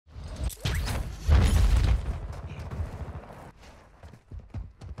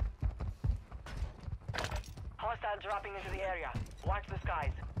Hostile dropping into the area. Watch the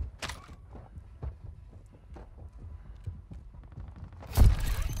skies.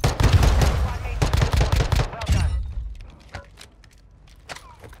 Squad mates to the point. Well done.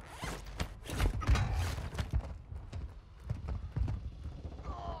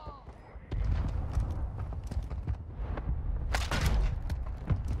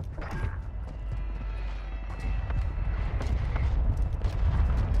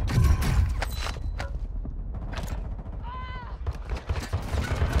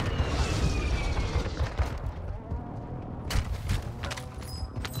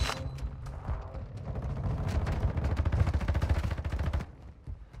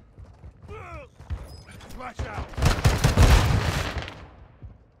 Flash out!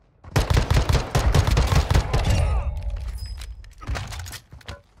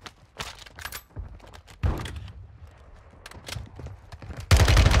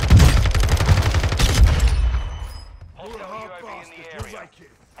 Hostile UAV in the area.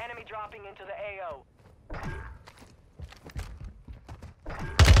 Enemy dropping into the AO.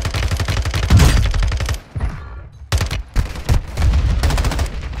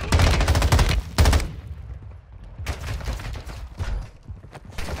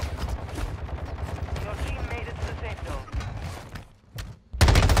 Your team made it to the safe zone.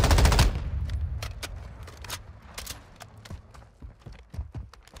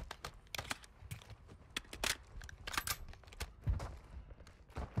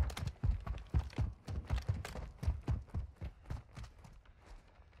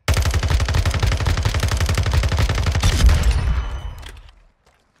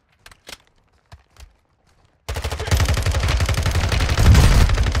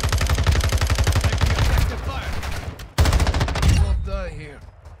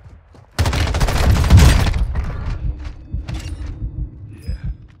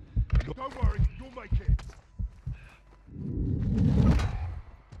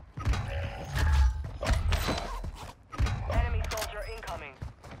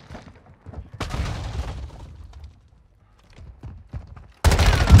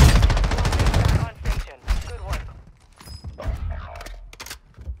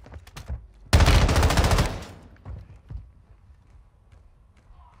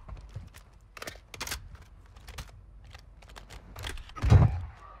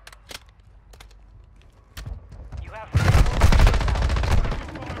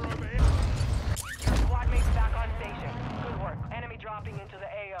 Dropping into the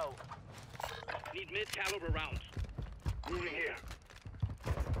AO. Need mid-caliber rounds. Moving here.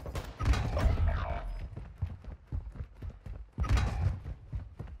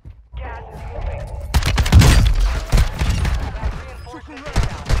 Gas is moving. That reinforcement is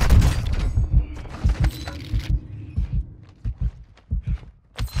down.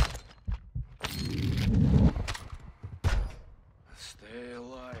 Stay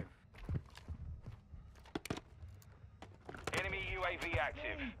alive. Enemy UAV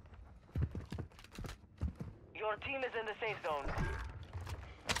active. Your team is in the safe zone.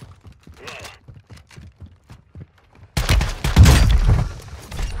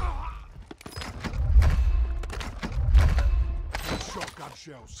 Shotgun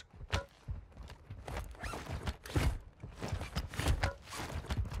shells.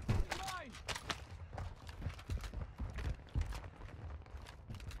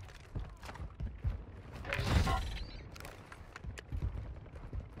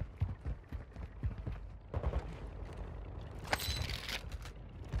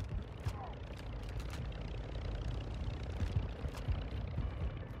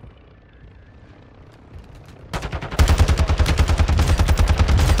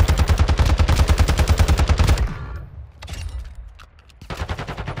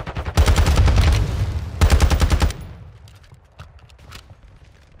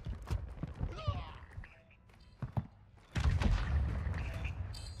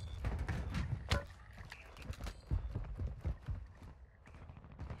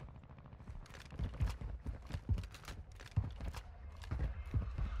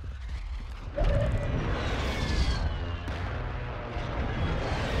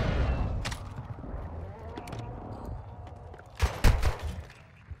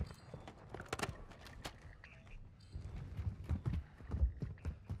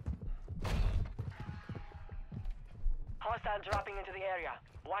 Hostile dropping into the area.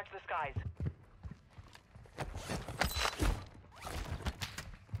 Watch the skies.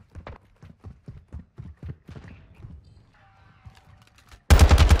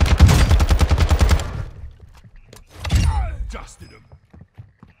 Dusted him.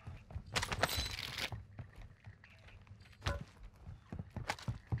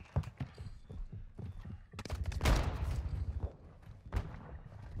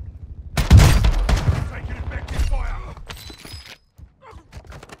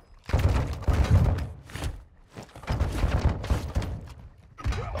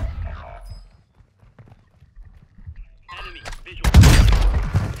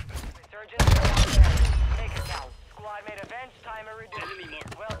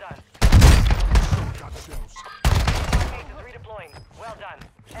 mark. Well done. Shotgun shells. Squad mate is redeploying. Well done.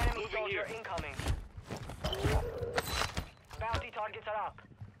 Enemy Moving soldier here. incoming. Bounty targets are up.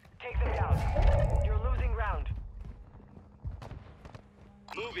 Take them down. You're losing ground.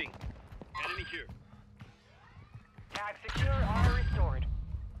 Moving. Enemy here. Tag secure, honor restored.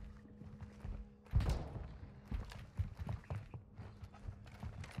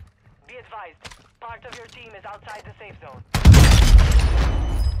 Be advised, part of your team is outside the safe zone.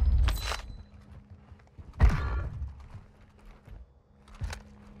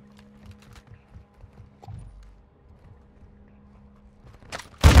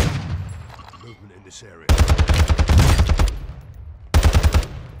 Movement in this area.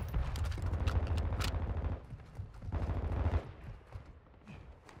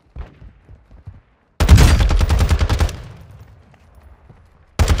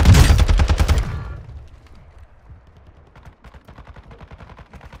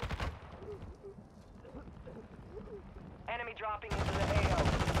 Enemy dropping into the AO.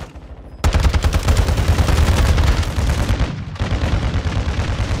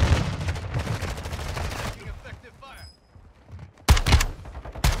 Taking effective fire.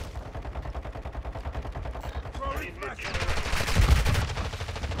 Throwing Mid back. caliber.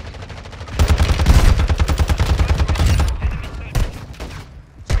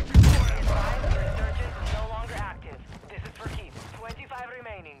 Taking fire. Advised, resurgence is no longer active. This is for keeps. 25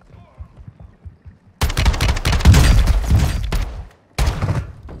 remaining.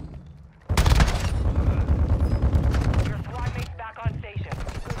 Your squad mate's back on station.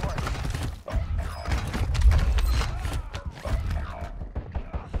 Good work.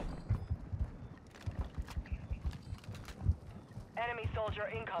 Enemy soldier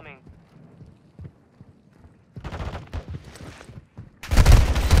incoming.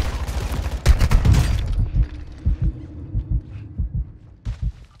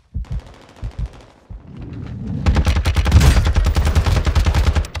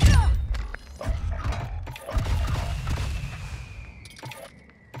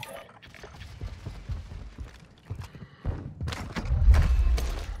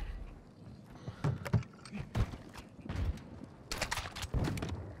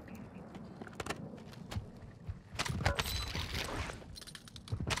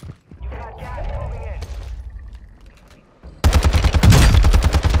 You've got gas moving in.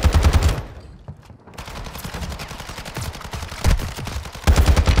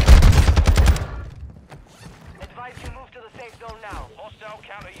 Advise you move to the safe zone now. Hostile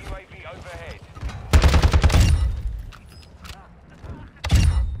counter UAV overhead.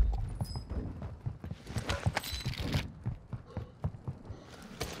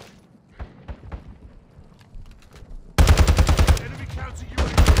 Enemy counter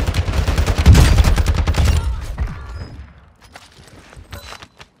UAV.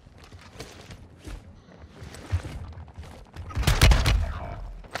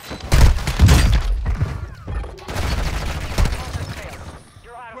 Failed.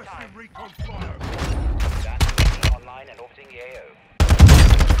 You're out of time. Requesting recon fire. That's online and orbiting the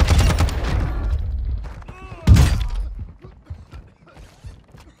AO.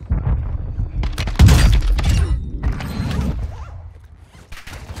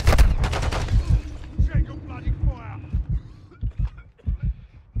 Jacob bloody fire.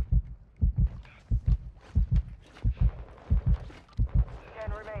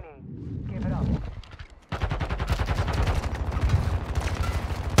 10 remaining. Give it up.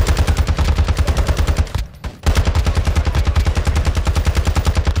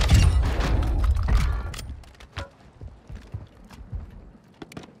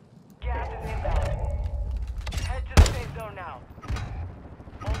 Gas is inbound. Head to the safe zone now.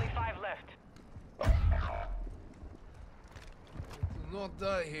 Only 5 left. Do not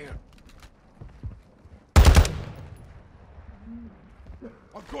die here.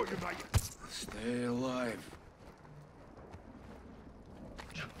 I've got you, mate. Stay alive.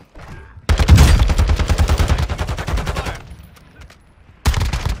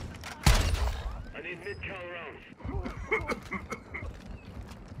 I need mid-cal rounds.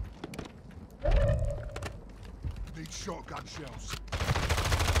 Need shotgun shells.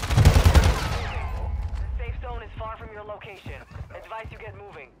 The safe zone is far from your location. Advise you get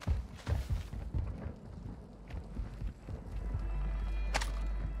moving.